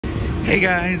Hey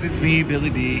guys, it's me, Billy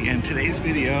D, and today's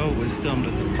video was filmed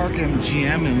at the Park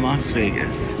MGM in Las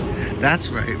Vegas. That's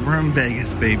right, we're in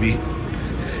Vegas, baby.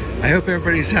 I hope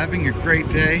everybody's having a great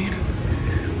day,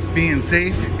 being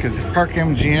safe, because the Park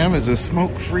MGM is a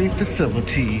smoke-free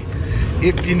facility,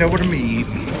 if you know what I mean.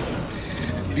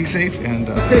 Be safe and...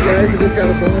 Hey guys, I just got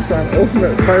a bonus on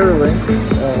Ultimate Firelink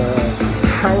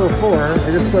Power 4. I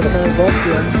just put $100 in.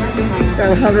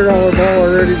 Got a $100 ball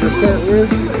already to start with.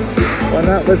 Why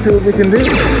not? Let's see what we can do. Fill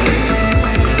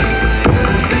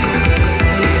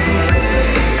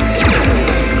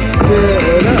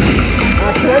it up.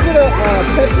 Can I get a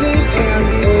Pepsi and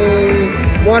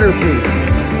a water, please?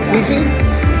 Fiji?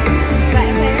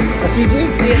 A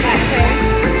Fiji?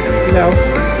 No.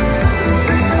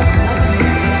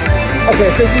 Okay,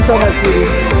 thank you so much,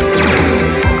 sweetie.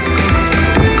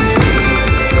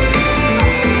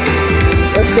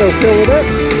 Let's go fill it up.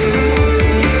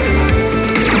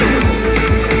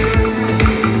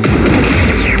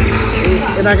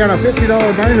 And I got a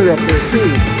 $50 binder up there too.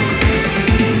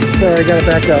 Sorry, I gotta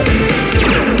back up.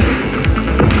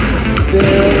 Fill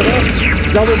it up.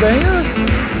 Double banger?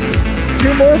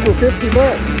 2 more for 50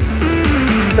 bucks.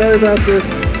 Sorry about this.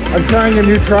 I'm trying a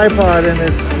new tripod and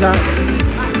it's not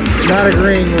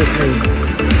agreeing with me.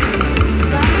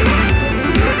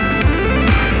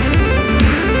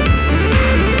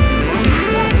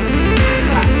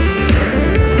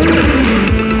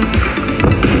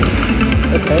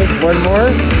 Okay,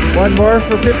 one more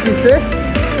for 56.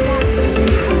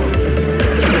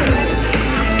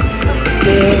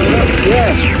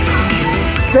 Yes,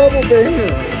 double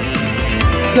banger.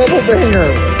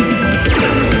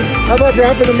 How about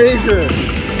dropping a major?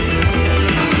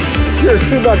 Sure,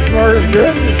 $2 more is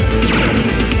good.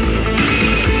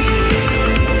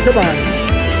 Come on,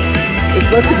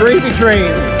 let's the gravy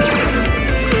train.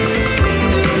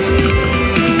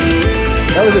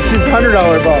 That was a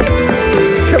 $200 ball.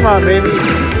 Come on, baby.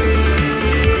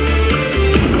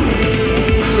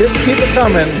 Keep it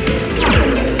coming.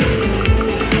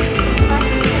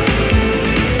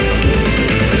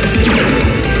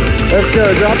 Let's go.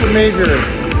 Drop a major.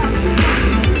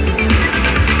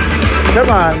 Come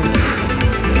on.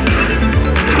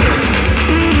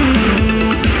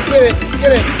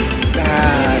 Get it.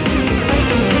 Ah,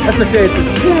 that's okay. It's a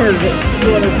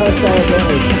 $200 plus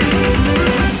bonus.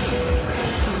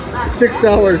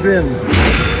 $6 in.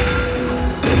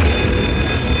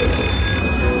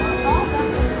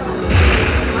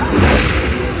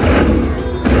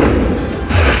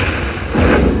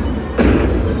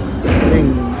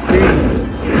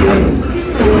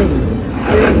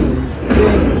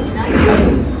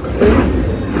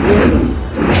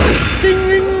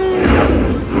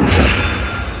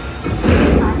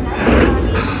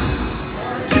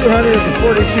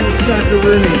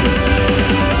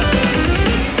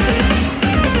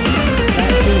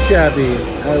 Shabby.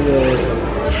 I will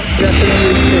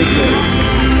definitely take it.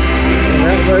 And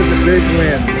that was a big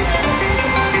win.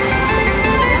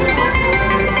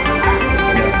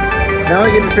 Now I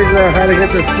get to figure out how to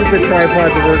get this stupid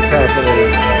tripod to work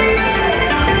properly.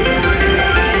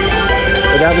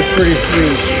 But that was pretty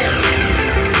sweet.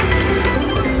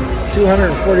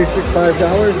 $246.5.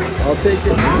 I'll take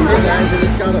it. Hey guys, I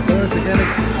just got a bonus again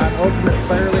on Ultimate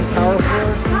Firelink Power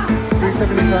 4.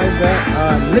 $375 that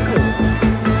on Nichols.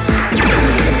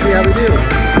 See how we do.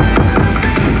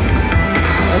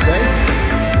 Okay.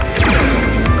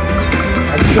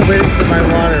 I'm still waiting for my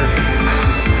water.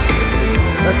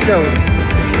 Let's go.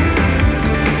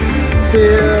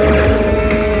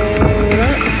 Fill it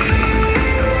up.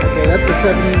 Okay, that's a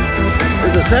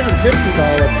there's a 750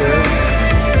 ball up there.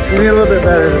 We need a little bit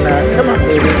better than that. Come on,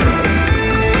 baby.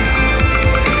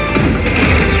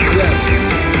 Yes.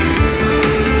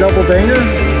 Double banger.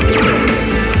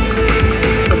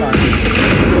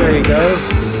 There you go.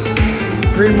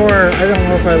 3 more. I don't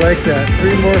know if I like that.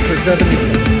 3 more for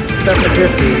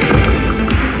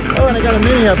 $7.50. Oh, and I got a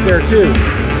mini up there too.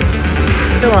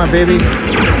 Come on, baby.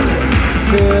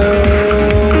 Fill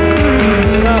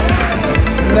it up.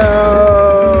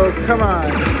 No, come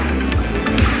on.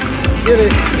 Get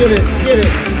it.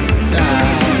 Ah.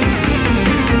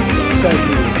 Thank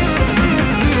you.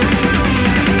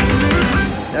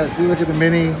 Yeah, see, look at the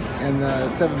mini and the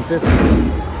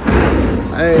 750.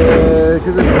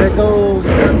 Because it's nickels,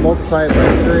 multiply it by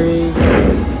 3.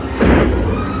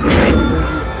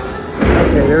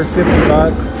 Okay, there's 50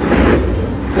 bucks.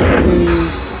 60,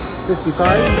 65.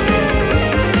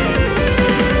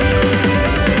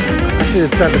 Actually,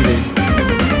 it's 70. A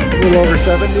little over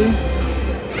 70.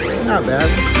 Not bad.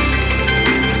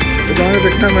 As long as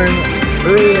they're coming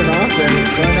early and often,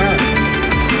 why not?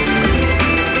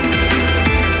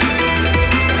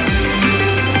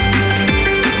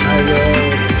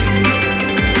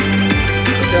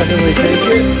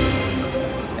 it.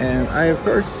 And I, of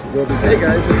course, will be. Hey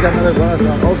guys, just got another bonus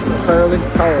on Ultimate Fire Link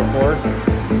Power 4.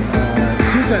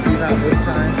 2-cent denom this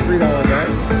time, $3 bet.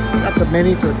 Got the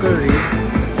mini for 30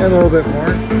 and a little bit more.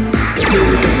 Let's see what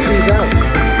we can squeeze out.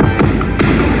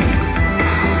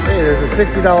 Hey, there's a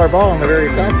 $60 ball on the very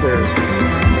top there.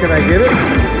 Can I get it?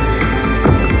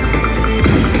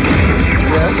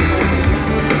 Yes.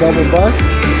 Double bust.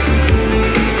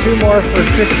 2 more for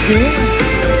 16.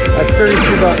 That's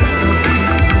 32 bucks.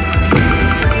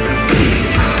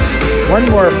 1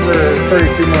 more for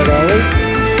 $32 more.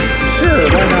 Sure,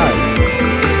 why not?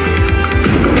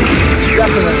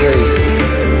 Definitely.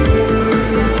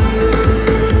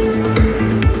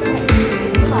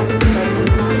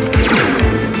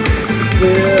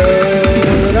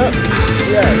 Fill it up.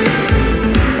 Yes.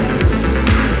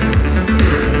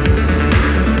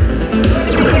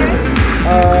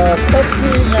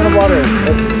 Pepsi and water.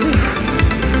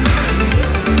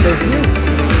 Thank you.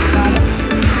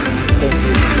 Thank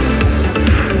you.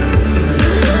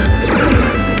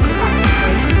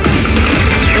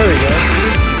 There we go.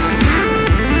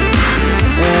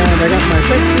 And I got my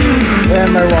Pepsi and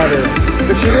my water.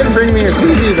 But she didn't bring me a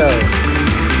TV though.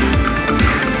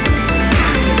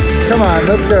 Come on,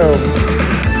 let's go.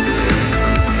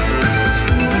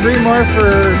 3 more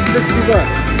for 60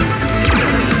 bucks.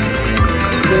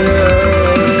 Fill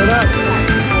it up.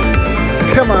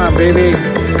 Come on, baby.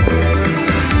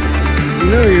 You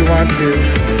know you want to.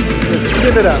 Just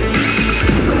give it up.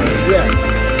 Yes.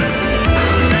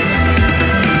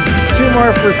 2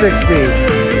 more for 60.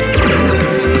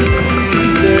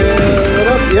 Fill it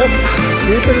up. Yep.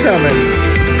 Keep it coming.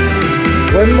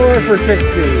 1 more for 60.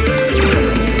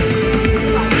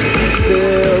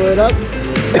 Fill it up.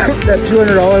 That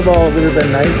 $200 ball would have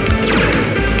been nice.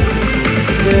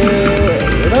 Fill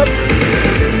it up.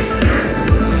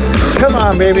 Come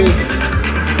on, baby.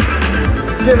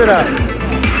 Give it up.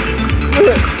 Do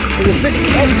it.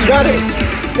 Oh, got it.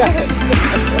 Got it.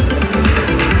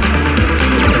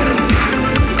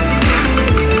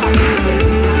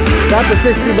 Got the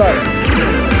 60 bucks.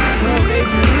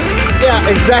 Yeah,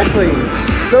 exactly.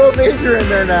 Throw a major in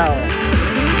there now.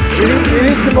 We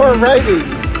need some more writing.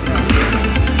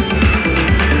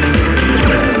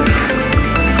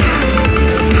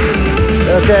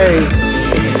 Okay.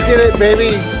 Get it,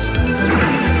 baby.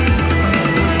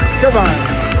 Come on.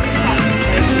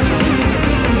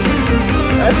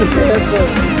 That's okay. That's a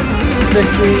 60.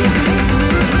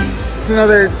 It's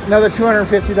another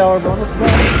 $250 bonus.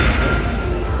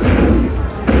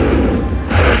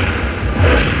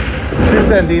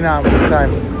 2-cent denom this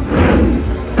time.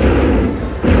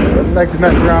 I'd like to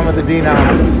mess around with the denom.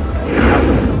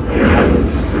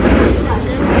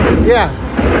 Yeah.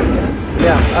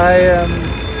 Yeah,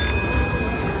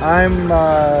 I'm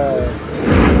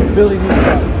Billy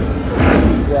Newcott.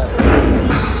 Yeah.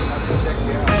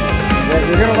 Yeah,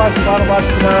 you're gonna watch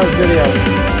tomorrow's video.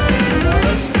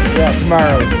 Yeah,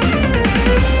 tomorrow.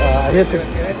 I hit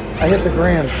the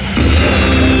grand.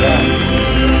 Yeah.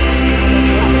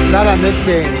 Not on this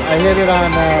game. I hit it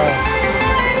on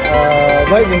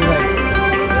Lightning Link.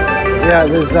 Yeah,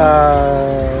 it was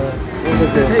what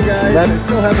was it? Hey guys, I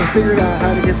still haven't figured out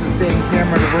how to get this dang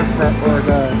camera to work or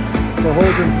to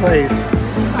hold in place.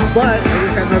 But I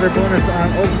just got another bonus on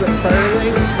Ultimate Fire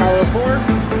Link Power 4.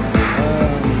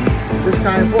 This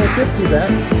time 450 bet.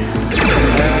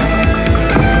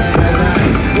 And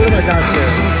what have I got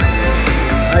there?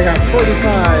 I got 45,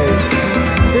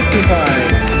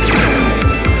 55.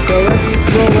 So let's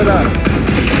roll it up.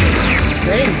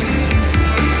 Okay.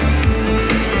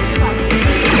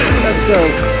 Let's go.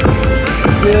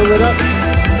 Fill it up.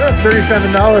 That's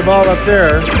 $37 ball up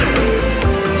there.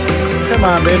 Come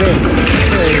on, baby.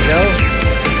 There you go.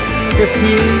 15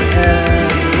 and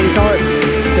what do you call it?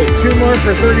 Okay, 2 more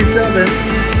for 37.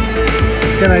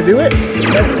 Can I do it?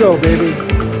 Let's go, baby.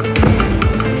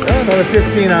 Oh, another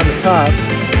 15 on the top.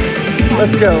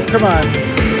 Let's go. Come on.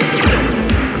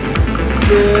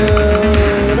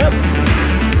 Fill it up.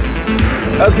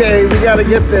 Okay, we gotta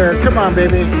get there. Come on,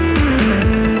 baby.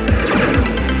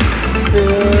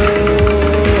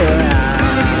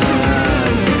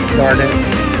 Darn it.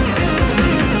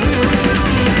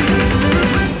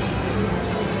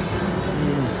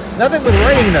 Nothing with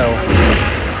rain though.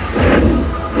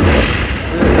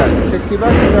 60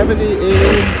 bucks, 70, 80.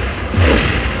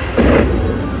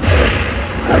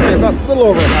 Okay, about a little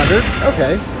over 100.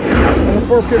 Okay. On the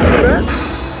 450 bet.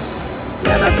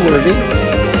 Yeah, that's worthy.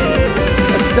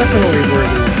 That's definitely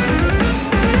worthy.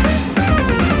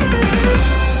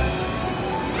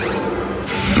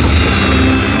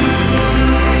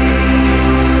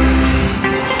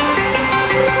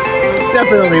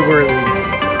 Definitely worthy.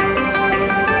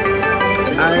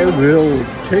 I will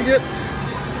take it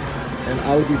and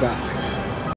I'll be back.